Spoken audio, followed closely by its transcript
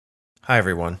Hi,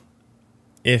 everyone.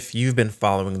 If you've been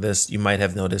following this, you might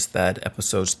have noticed that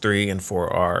episodes 3 and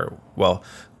 4 are,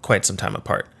 quite some time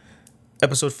apart.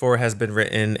 Episode 4 has been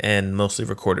written and mostly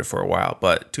recorded for a while,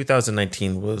 but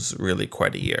 2019 was really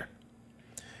quite a year.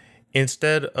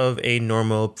 Instead of a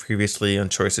normal previously on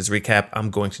Choices recap,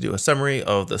 I'm going to do a summary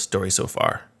of the story so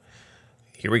far.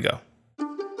 Here we go.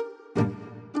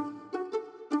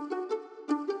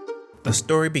 The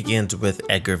story begins with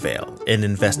Edgar Vale, an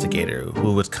investigator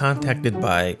who was contacted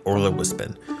by Orla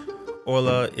Wispin.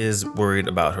 Orla is worried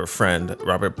about her friend,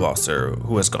 Robert Blosser,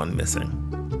 who has gone missing.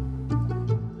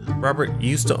 Robert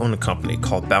used to own a company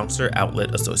called Bouncer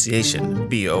Outlet Association,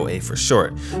 BOA for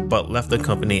short, but left the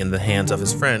company in the hands of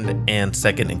his friend and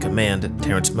second-in-command,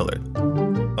 Terrence Millard.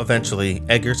 Eventually,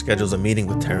 Edgar schedules a meeting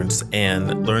with Terrence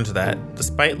and learns that,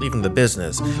 despite leaving the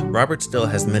business, Robert still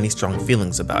has many strong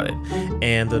feelings about it,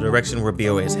 and the direction where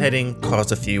BOA is heading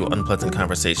caused a few unpleasant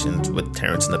conversations with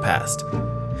Terrence in the past.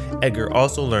 Edgar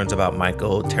also learns about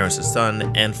Michael, Terrence's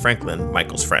son, and Franklin,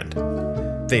 Michael's friend.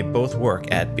 They both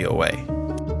work at BOA.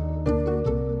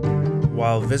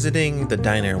 While visiting the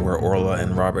diner where Orla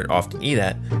and Robert often eat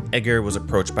at, Edgar was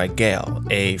approached by Gail,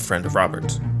 a friend of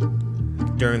Robert's.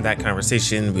 During that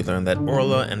conversation, we learned that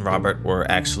Orla and Robert were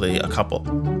actually a couple.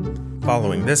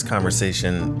 Following this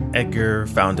conversation, Edgar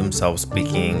found himself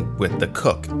speaking with the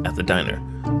cook at the diner,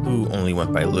 who only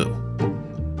went by Lou.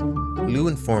 Lou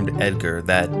informed Edgar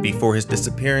that before his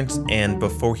disappearance and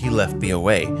before he left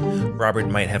BOA, Robert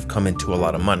might have come into a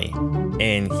lot of money,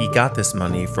 and he got this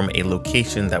money from a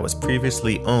location that was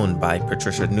previously owned by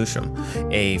Patricia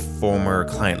Newsham, a former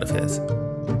client of his.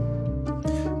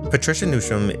 Patricia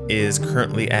Newsham is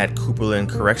currently at Cooperland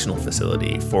Correctional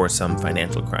Facility for some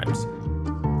financial crimes.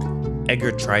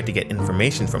 Edgar tried to get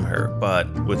information from her, but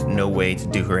with no way to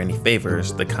do her any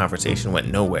favors, the conversation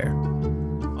went nowhere.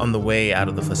 On the way out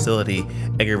of the facility,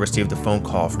 Edgar received a phone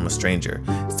call from a stranger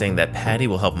saying that Patty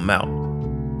will help him out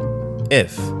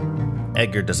if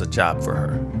Edgar does a job for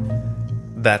her.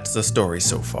 That's the story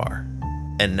so far.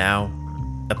 And now,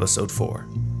 episode 4.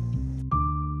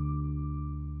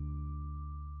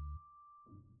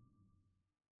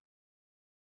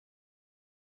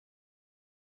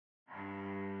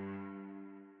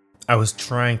 I was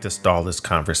trying to stall this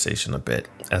conversation a bit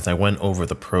as I went over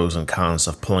the pros and cons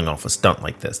of pulling off a stunt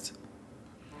like this.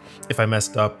 If I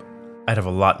messed up, I'd have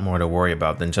a lot more to worry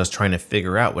about than just trying to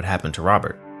figure out what happened to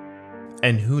Robert.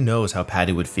 And who knows how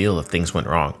Patty would feel if things went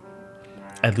wrong.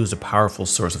 I'd lose a powerful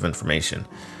source of information.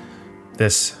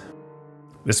 This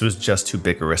was just too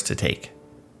big a risk to take.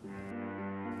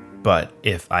 But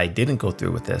if I didn't go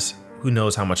through with this, who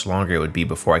knows how much longer it would be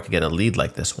before I could get a lead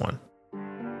like this one.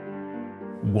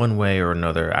 One way or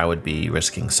another, I would be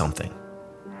risking something.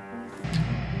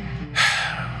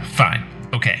 Fine.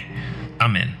 Okay.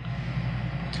 I'm in.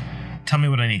 Tell me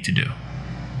what I need to do.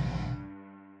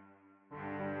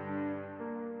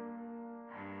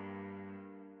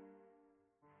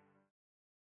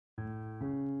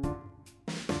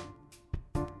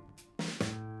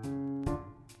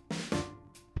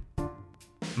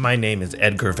 My name is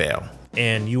Edgar Vale,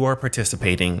 and you are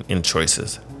participating in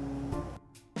Choices.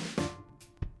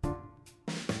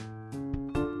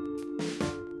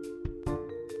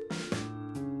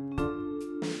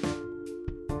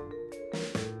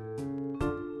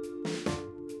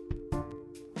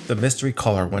 The mystery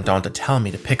caller went on to tell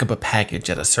me to pick up a package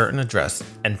at a certain address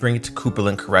and bring it to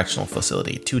Cooperland Correctional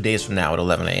Facility 2 days from now at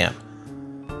 11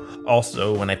 a.m.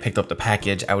 Also, when I picked up the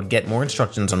package, I would get more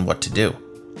instructions on what to do.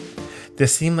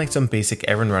 This seemed like some basic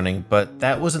errand running, but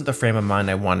that wasn't the frame of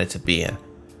mind I wanted to be in.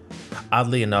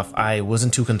 Oddly enough, I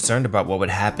wasn't too concerned about what would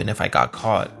happen if I got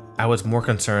caught. I was more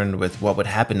concerned with what would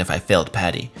happen if I failed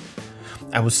Patty.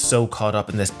 I was so caught up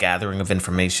in this gathering of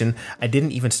information, I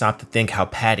didn't even stop to think how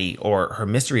Patty, or her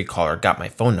mystery caller, got my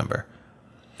phone number.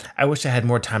 I wish I had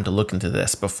more time to look into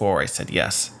this before I said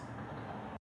yes.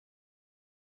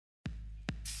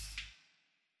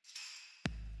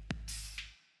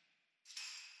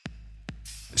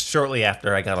 Shortly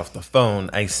after I got off the phone,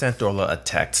 I sent Orla a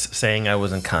text saying I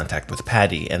was in contact with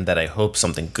Patty and that I hoped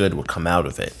something good would come out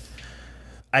of it.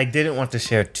 I didn't want to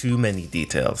share too many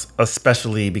details,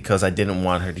 especially because I didn't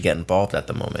want her to get involved at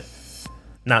the moment.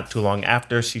 Not too long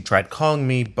after, she tried calling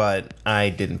me, but I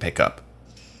didn't pick up.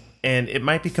 And it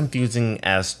might be confusing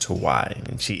as to why.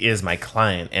 She is my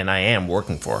client, and I am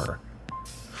working for her.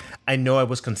 I know I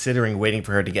was considering waiting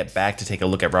for her to get back to take a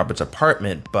look at Robert's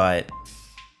apartment, but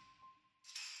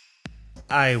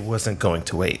I wasn't going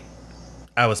to wait.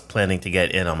 I was planning to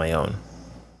get in on my own.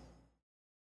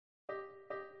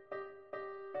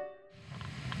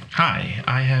 Hi,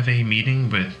 I have a meeting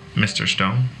with Mr.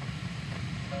 Stone.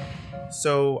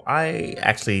 So I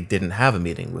actually didn't have a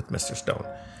meeting with Mr. Stone.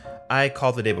 I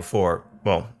called the day before,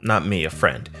 well, not me, a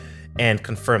friend, and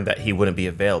confirmed that he wouldn't be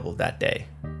available that day.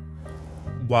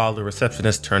 While the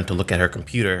receptionist turned to look at her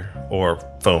computer, or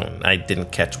phone, I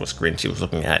didn't catch what screen she was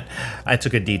looking at, I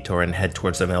took a detour and head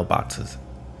towards the mailboxes.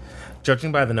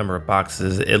 Judging by the number of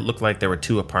boxes, it looked like there were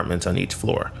 2 apartments on each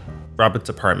floor. Robert's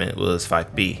apartment was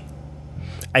 5B.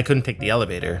 I couldn't take the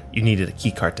elevator, you needed a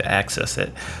keycard to access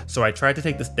it, so I tried to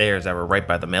take the stairs that were right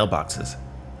by the mailboxes.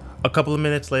 A couple of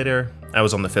minutes later, I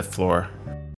was on the 5th floor,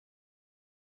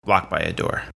 blocked by a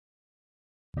door.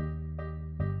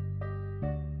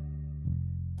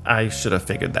 I should have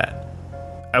figured that.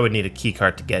 I would need a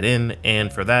keycard to get in,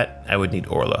 and for that, I would need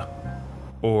Orla.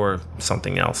 Or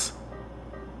something else.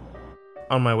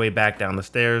 On my way back down the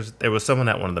stairs, there was someone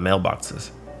at one of the mailboxes.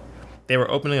 They were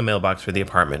opening a mailbox for the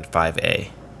apartment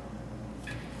 5A.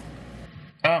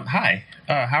 Hi.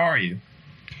 How are you?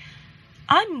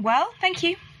 I'm well, thank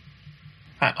you.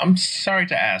 I'm sorry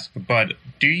to ask, but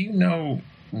do you know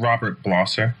Robert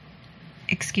Blosser?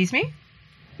 Excuse me?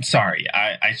 Sorry,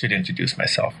 I should introduce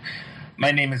myself.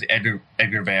 My name is Edgar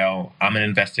Vale. I'm an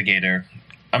investigator.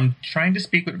 I'm trying to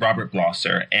speak with Robert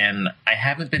Blosser, and I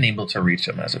haven't been able to reach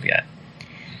him as of yet.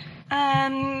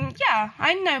 Yeah,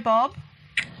 I know Bob.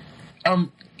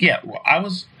 Yeah, well, I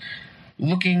was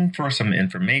looking for some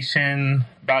information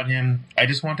about him. I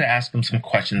just want to ask him some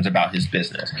questions about his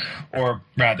business, or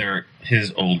rather,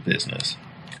 his old business.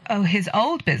 Oh, his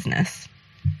old business?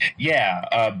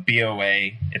 Yeah,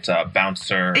 BOA. It's a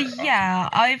bouncer. Yeah,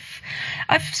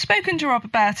 I've spoken to Rob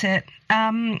about it.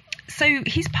 So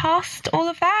he's past all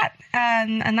of that,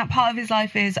 and that part of his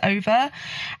life is over.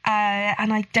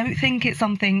 And I don't think it's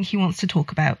something he wants to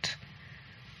talk about.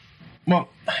 Well,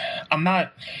 I'm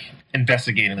not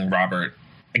investigating Robert,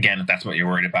 again, if that's what you're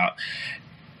worried about.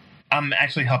 I'm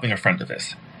actually helping a friend of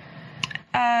his.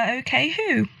 Okay,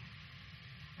 who?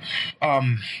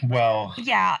 Well...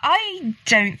 Yeah, I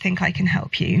don't think I can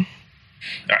help you.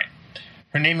 Alright.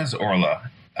 Her name is Orla.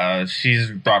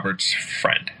 She's Robert's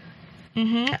friend.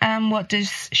 And what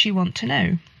does she want to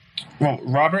know? Well,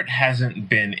 Robert hasn't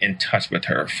been in touch with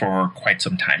her for quite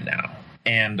some time now.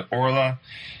 And Orla,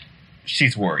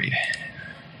 she's worried.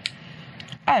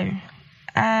 Oh,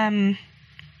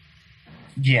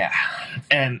 Yeah,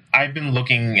 and I've been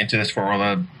looking into this for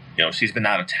Orla. You know, she's been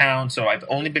out of town, so I've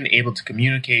only been able to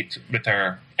communicate with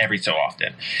her every so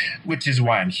often, which is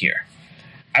why I'm here.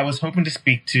 I was hoping to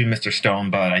speak to Mr. Stone,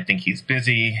 but I think he's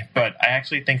busy, but I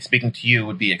actually think speaking to you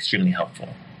would be extremely helpful.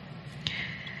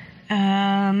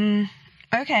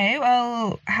 Okay,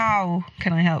 well, how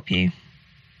can I help you?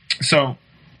 So,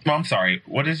 well, I'm sorry,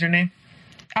 what is your name?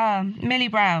 Millie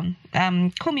Brown.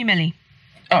 Call me Millie.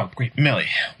 Oh, great, Millie.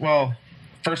 Well,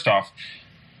 first off,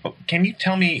 can you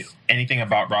tell me anything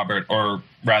about Robert, or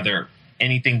rather,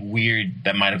 anything weird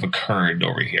that might have occurred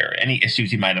over here? Any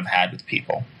issues you might have had with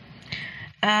people?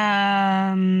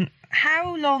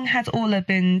 How long has Orla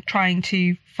been trying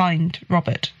to find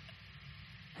Robert?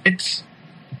 It's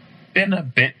been a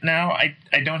bit now. I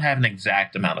don't have an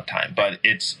exact amount of time, but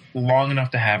it's long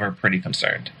enough to have her pretty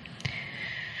concerned.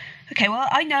 Okay, well,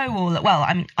 I know Orla. Well,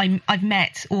 I've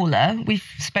met Orla. We've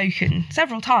spoken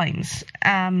several times.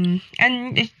 And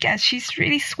yeah, she's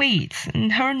really sweet.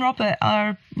 And her and Robert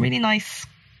are really nice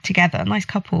together, nice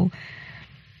couple.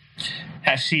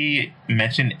 Has she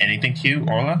mentioned anything to you,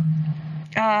 Orla?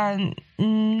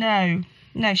 No,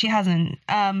 she hasn't.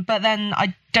 But then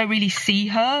I don't really see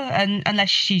her unless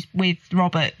she's with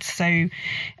Robert. So, yeah,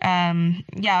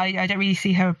 I don't really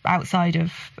see her outside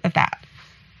of that.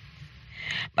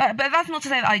 But that's not to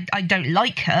say that I don't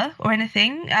like her or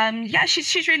anything. Yeah,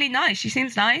 she's really nice. She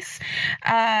seems nice.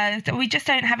 We just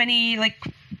don't have any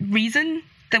reason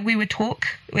that we would talk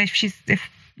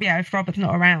if Robert's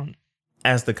not around.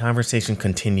 As the conversation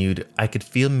continued, I could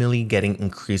feel Millie getting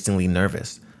increasingly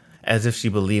nervous, as if she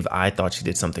believed I thought she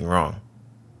did something wrong.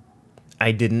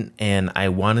 I didn't, and I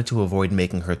wanted to avoid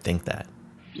making her think that.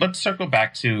 Let's circle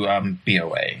back to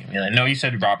BOA. I know you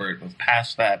said Robert was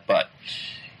past that, but,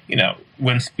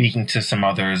 when speaking to some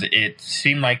others, it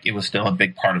seemed like it was still a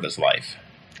big part of his life.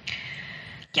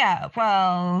 Yeah,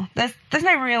 well, there's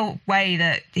no real way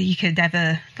that he could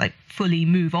ever, fully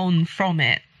move on from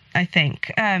it, I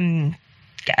think.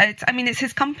 It's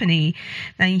his company.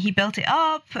 Then he built it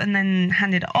up and then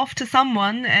handed it off to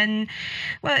someone. And,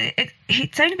 well,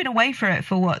 it's only been away for a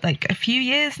few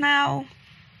years now?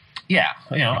 Yeah,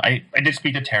 I did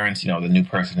speak to Terrence, the new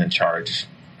person in charge.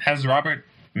 Has Robert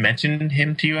mentioned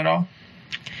him to you at all?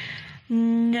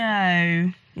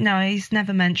 No, he's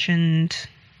never mentioned...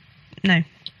 No.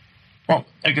 Well,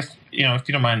 I guess, if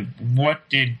you don't mind, what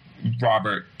did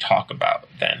Robert talk about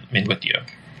then? I mean, with you?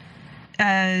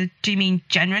 Do you mean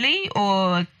generally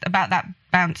or about that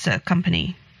bouncer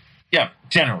company? Yeah,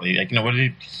 generally. Like, what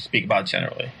did he speak about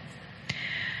generally?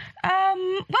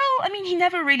 Well, I mean, he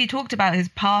never really talked about his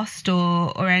past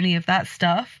or any of that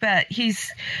stuff, but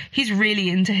he's really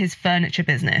into his furniture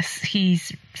business.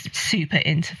 He's super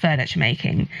into furniture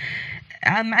making.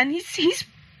 And he's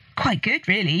quite good,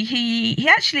 really. He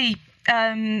actually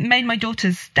made my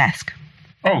daughter's desk.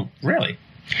 Oh, really?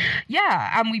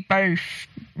 Yeah, and we both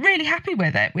really happy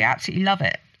with it. We absolutely love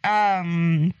it.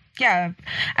 Yeah,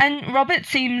 and Robert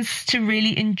seems to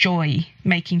really enjoy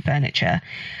making furniture,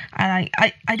 and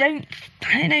I don't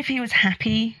know if he was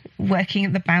happy working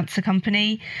at the bouncer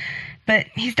company, but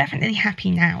he's definitely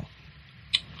happy now.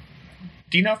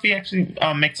 Do you know if he actually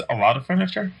makes a lot of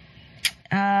furniture?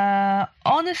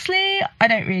 Honestly, I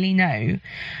don't really know.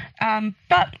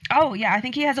 But yeah, I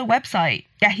think he has a website.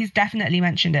 Yeah, he's definitely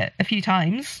mentioned it a few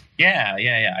times. Yeah,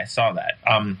 I saw that.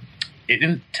 It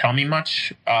didn't tell me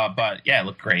much, but yeah, it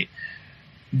looked great.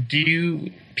 Do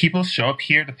people show up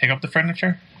here to pick up the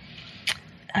furniture?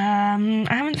 I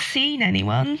haven't seen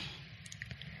anyone.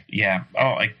 Yeah.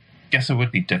 Oh, I guess it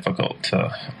would be difficult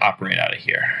to operate out of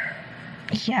here.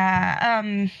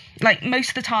 Yeah. Like most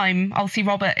of the time, I'll see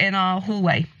Robert in our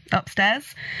hallway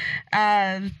upstairs,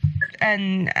 and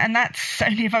that's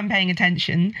only if I'm paying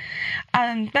attention.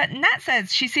 But Nat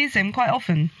says she sees him quite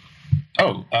often.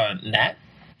 Oh, Nat?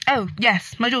 Oh,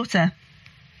 yes, my daughter.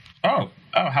 Oh,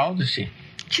 how old is she?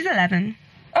 She's 11.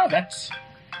 Oh,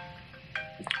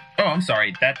 I'm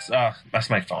sorry. That's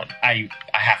my phone. I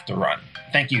have to run.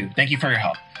 Thank you for your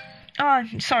help. Oh,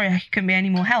 I'm sorry I couldn't be any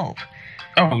more help.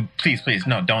 Oh, please,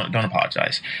 no, don't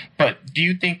apologize. But do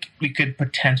you think we could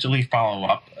potentially follow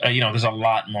up? There's a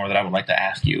lot more that I would like to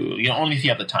ask you. Only if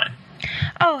you have the time.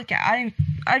 Oh, okay.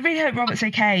 I really hope Robert's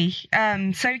okay.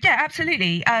 So yeah,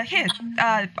 absolutely. Here,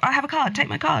 I have a card. Take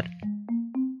my card.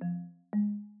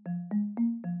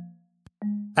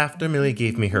 After Millie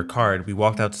gave me her card, we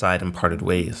walked outside and parted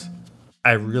ways.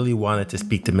 I really wanted to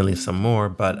speak to Millie some more,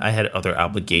 but I had other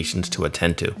obligations to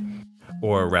attend to.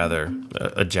 Or rather,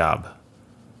 a job.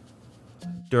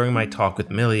 During my talk with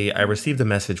Millie, I received a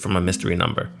message from a mystery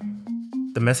number.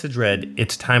 The message read,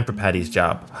 "It's time for Patty's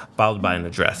job," followed by an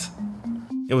address.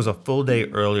 It was a full day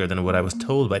earlier than what I was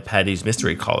told by Patty's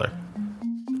mystery caller.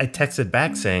 I texted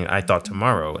back saying I thought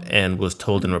tomorrow, and was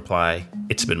told in reply,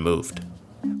 "It's been moved."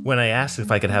 When I asked if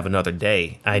I could have another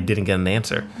day, I didn't get an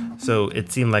answer, so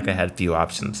it seemed like I had few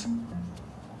options.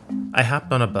 I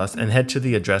hopped on a bus and head to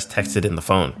the address texted in the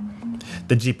phone.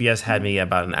 The GPS had me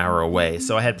about an hour away,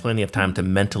 so I had plenty of time to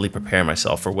mentally prepare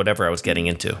myself for whatever I was getting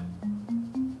into.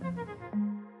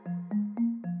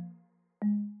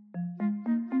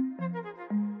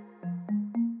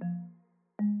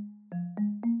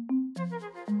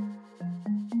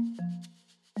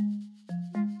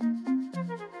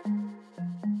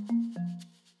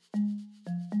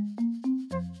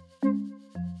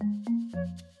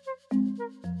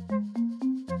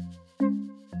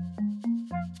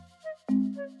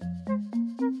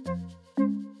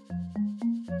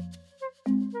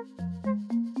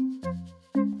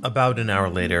 About an hour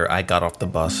later, I got off the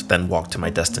bus, then walked to my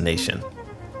destination.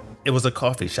 It was a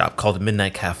coffee shop called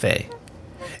Midnight Cafe.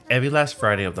 Every last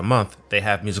Friday of the month, they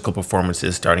have musical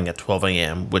performances starting at 12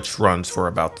 a.m., which runs for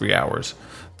about 3 hours,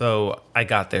 though I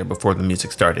got there before the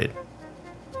music started.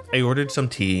 I ordered some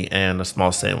tea and a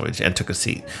small sandwich and took a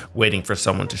seat, waiting for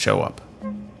someone to show up.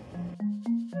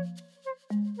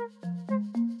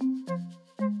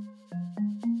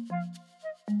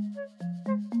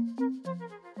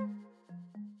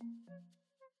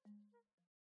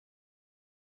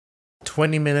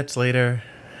 "20 minutes later,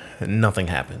 nothing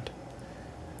happened.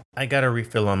 I got a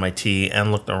refill on my tea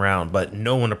and looked around, but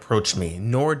no one approached me,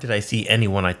 nor did I see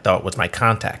anyone I thought was my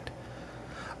contact.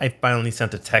 I finally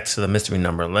sent a text to the mystery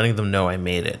number, letting them know I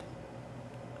made it.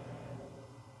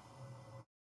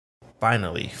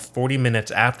 Finally, 40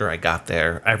 minutes after I got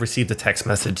there, I received a text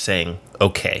message saying,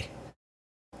 "Okay."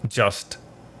 Just,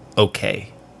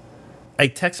 okay. I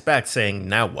text back saying,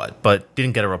 "Now what?" but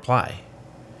didn't get a reply.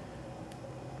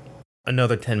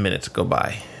 Another 10 minutes go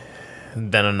by.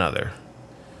 Then another.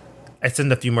 I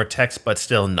send a few more texts, but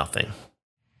still nothing.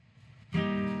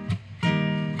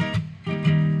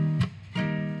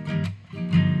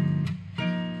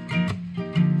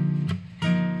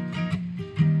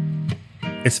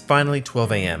 It's finally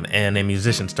 12 a.m. and a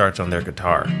musician starts on their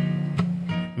guitar.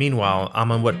 Meanwhile,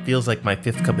 I'm on what feels like my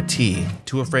 5th cup of tea,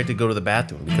 too afraid to go to the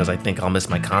bathroom because I think I'll miss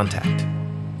my contact.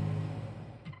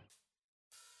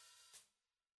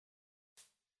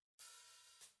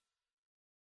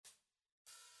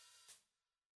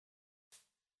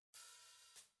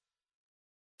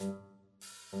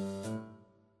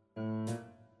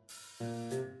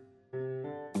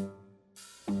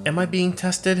 Am I being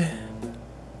tested?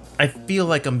 I feel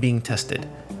like I'm being tested.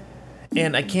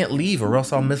 And I can't leave or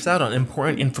else I'll miss out on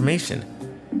important information.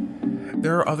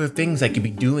 There are other things I could be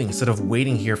doing instead of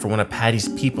waiting here for one of Patty's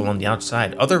people on the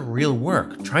outside. Other real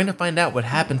work, trying to find out what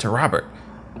happened to Robert.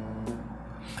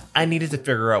 I needed to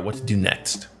figure out what to do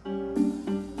next.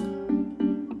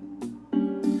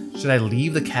 Should I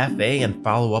leave the cafe and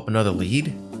follow up another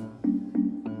lead?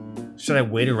 Should I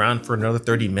wait around for another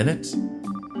 30 minutes?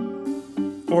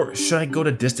 Or should I go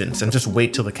to distance and just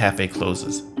wait till the cafe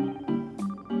closes?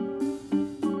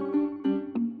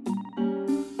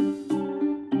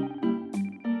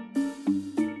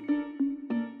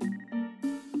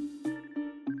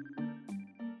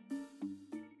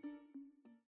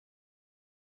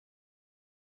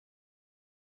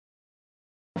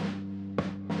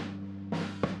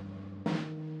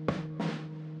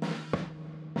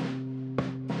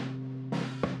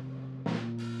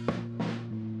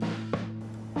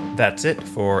 That's it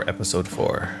for episode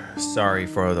 4. Sorry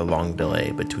for the long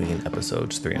delay between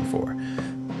episodes 3 and 4.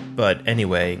 But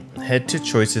anyway, head to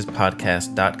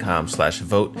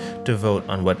choicespodcast.com/vote to vote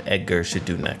on what Edgar should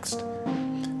do next.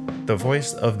 The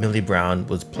voice of Millie Brown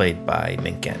was played by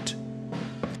Minkett.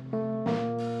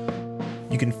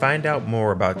 You can find out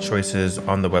more about Choices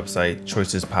on the website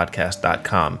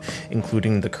choicespodcast.com,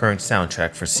 including the current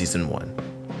soundtrack for season 1.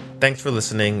 Thanks for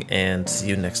listening and see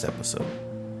you next episode.